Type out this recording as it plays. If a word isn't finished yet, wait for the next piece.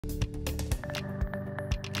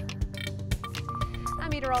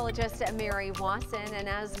meteorologist Mary Wasson, and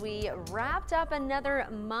as we wrapped up another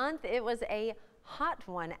month, it was a hot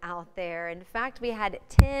one out there. In fact, we had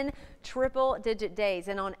 10 triple-digit days,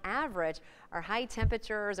 and on average, our high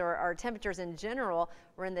temperatures, or our temperatures in general,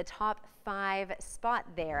 were in the top 5 spot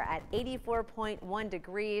there at 84.1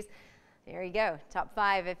 degrees. There you go, top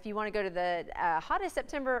 5. If you want to go to the hottest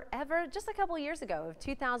September ever, just a couple years ago of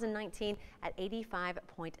 2019 at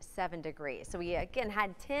 85.7 degrees. So we again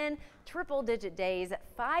had 10 triple-digit days,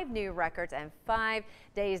 5 new records, and 5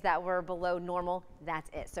 days that were below normal. That's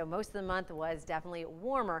it. So most of the month was definitely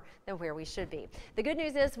warmer than where we should be. The good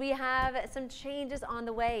news is we have some changes on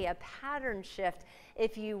the way, a pattern shift,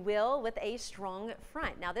 if you will, with a strong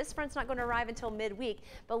front. Now this front's not going to arrive until midweek,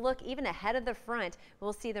 but look, even ahead of the front,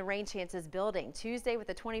 we'll see the rain chances building. Tuesday with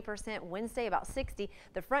a 20%, Wednesday about 60.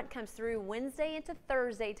 The front comes through Wednesday into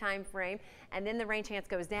Thursday time frame, and then the rain chance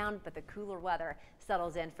goes down, but the cooler weather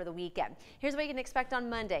settles in for the weekend. Here's what you can expect on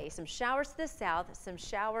Monday. Some showers to the south, some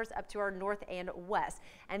showers up to our north and west.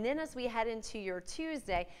 And then as we head into your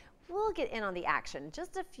Tuesday, we'll get in on the action.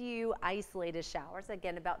 Just a few isolated showers,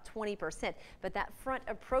 again about 20%, but that front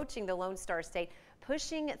approaching the Lone Star State,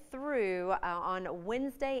 pushing through on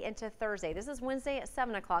Wednesday into Thursday. This is Wednesday at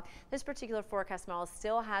 7 o'clock. This particular forecast model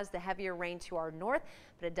still has the heavier rain to our north,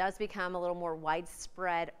 but it does become a little more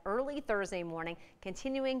widespread early Thursday morning,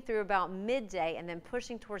 continuing through about midday and then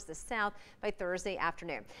pushing towards the south by Thursday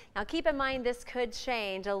afternoon. Now keep in mind this could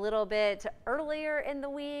change a little bit earlier in the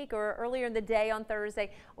week or earlier in the day on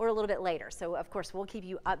Thursday or a little bit later. So of course we'll keep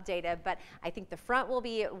you updated, but I think the front will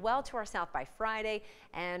be well to our south by Friday,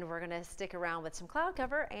 and we're going to stick around with some cloud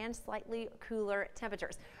cover and slightly cooler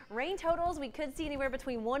temperatures. Rain totals, we could see anywhere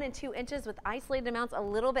between 1 and 2 inches with isolated amounts a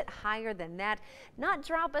little bit higher than that. Not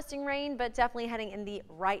drought busting rain, but definitely heading in the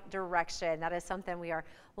right direction. That is something we are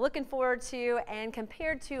looking forward to, and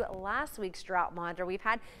compared to last week's drought monitor, we've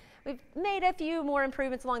made a few more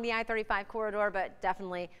improvements along the I-35 corridor, but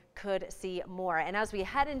definitely could see more. And as we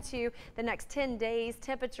head into the next 10 days,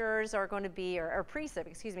 temperatures are going to be, or precip,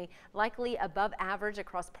 excuse me, likely above average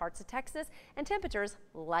across parts of Texas, and temperatures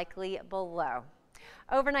likely below.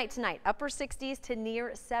 Overnight tonight, upper 60s to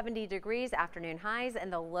near 70 degrees, afternoon highs in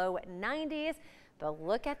the low 90s. But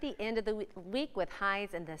look at the end of the week with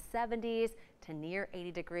highs in the 70s to near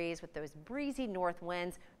 80 degrees with those breezy north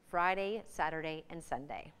winds Friday, Saturday, and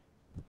Sunday.